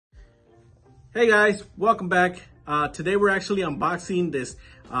Hey guys, welcome back. Today we're actually unboxing this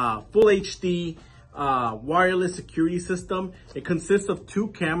full HD wireless security system. It consists of two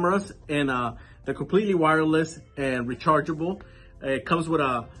cameras and they're completely wireless and rechargeable. It comes with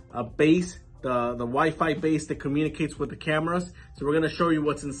a base, the Wi-Fi base that communicates with the cameras. So we're gonna show you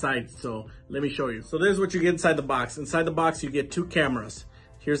what's inside. So let me show you. So this is what you get inside the box. Inside the box you get two cameras.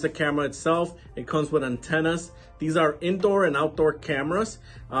 Here's the camera itself. It comes with antennas. These are indoor and outdoor cameras.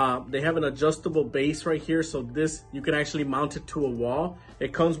 They have an adjustable base right here. So this, you can actually mount it to a wall.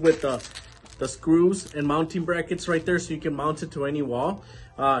 It comes with the screws and mounting brackets right there. So you can mount it to any wall.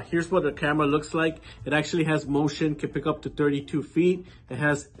 Here's what the camera looks like. It actually has motion, can pick up to 32 feet. It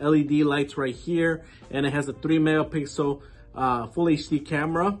has LED lights right here. And it has a 3 megapixel full HD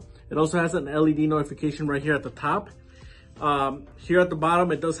camera. It also has an LED notification right here at the top. Here at the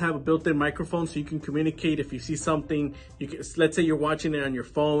bottom, it does have a built-in microphone, so you can communicate if you see something. Let's say you're watching it on your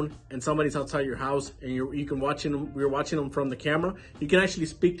phone and somebody's outside your house and you're watching them from the camera. You can actually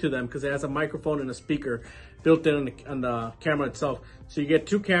speak to them because it has a microphone and a speaker built in on the camera itself. So you get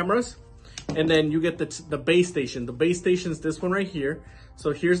two cameras, and then you get the base station. The base station is this one right here.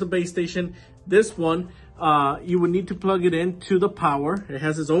 So here's the base station. This one, you would need to plug it into the power. It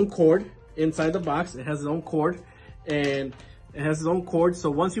has its own cord inside the box. It has its own cord. And it has its own cord.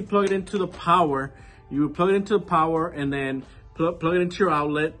 So once you plug it into the power, you would plug it into the power and then plug it into your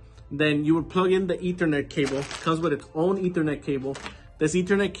outlet. Then you would plug in the Ethernet cable. It comes with its own Ethernet cable. This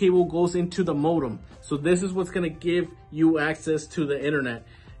Ethernet cable goes into the modem. So this is what's going to give you access to the internet.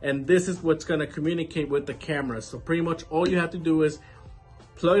 And this is what's going to communicate with the cameras. So pretty much all you have to do is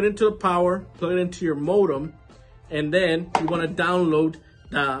plug it into the power, plug it into your modem, and then you want to download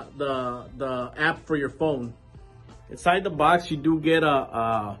the app for your phone. Inside the box, you do get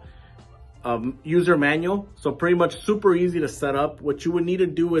a user manual. So pretty much super easy to set up. What you would need to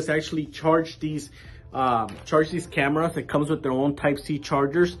do is actually charge these cameras. It comes with their own Type-C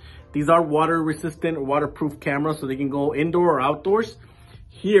chargers. These are water resistant or waterproof cameras, so they can go indoor or outdoors.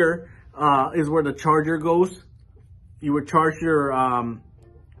 Here is where the charger goes. You would charge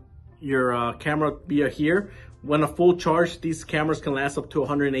your camera via here. When a full charge, these cameras can last up to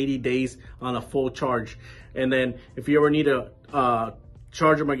 180 days on a full charge. And then if you ever need to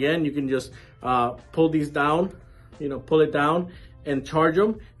charge them again, you can just pull these down, pull it down and charge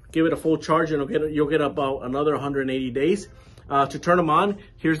them, give it a full charge, and you'll get about another 180 days. To turn them on,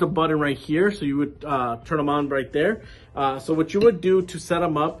 here's the button right here. So you would turn them on right there. So what you would do to set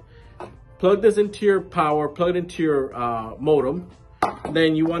them up, plug this into your power, plug it into your modem.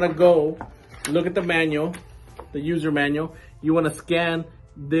 Then you want to go look at the manual, the user manual. You want to scan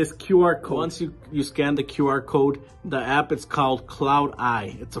this QR code. Once you scan the QR code, the app is called Cloud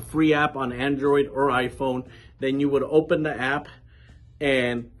Eye. It's a free app on Android or iPhone. Then you would open the app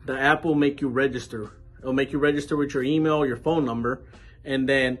and the app will make you register. It'll make you register with your email, your phone number, and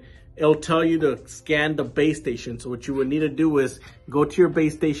then it'll tell you to scan the base station. So what you would need to do is go to your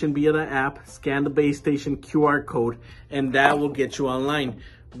base station via the app, scan the base station QR code, and that will get you online.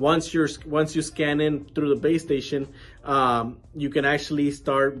 Once you scan in through the base station, you can actually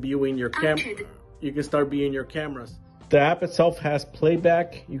start viewing your cameras. The app itself has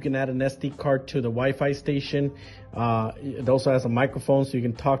playback. You can add an SD card to the Wi-Fi station. It also has a microphone, so you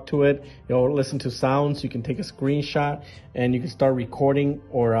can talk to it. You'll listen to sounds. You can take a screenshot, and you can start recording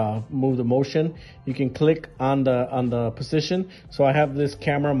or move the motion. You can click on the position. So I have this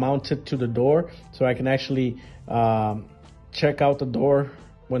camera mounted to the door, so I can actually check out the door.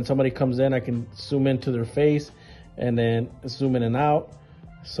 When somebody comes in, I can zoom into their face and then zoom in and out.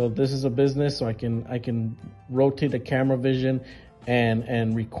 So this is a business, so I can rotate the camera vision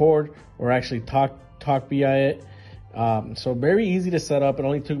and record or actually talk via it. So very easy to set up. It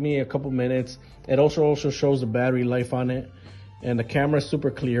only took me a couple minutes. It also shows the battery life on it, and the camera is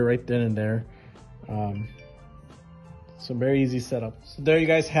super clear right then and there. So very easy setup. So there you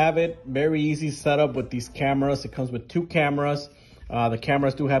guys have it. Very easy setup with these cameras. It comes with two cameras. The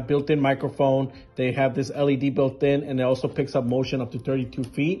cameras do have built-in microphone. They have this LED built in, and it also picks up motion up to 32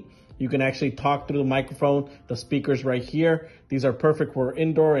 feet. You can actually talk through the microphone. The speakers right here. These are perfect for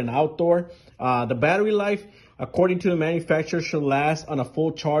indoor and outdoor. The battery life, according to the manufacturer, should last on a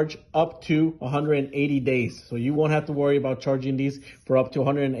full charge up to 180 days. So you won't have to worry about charging these for up to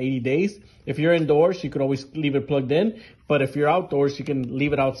 180 days. If you're indoors, you could always leave it plugged in. But if you're outdoors, you can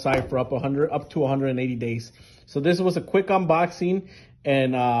leave it outside for up to 180 days. So this was a quick unboxing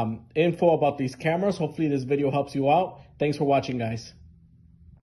and info about these cameras. Hopefully this video helps you out. Thanks for watching, guys.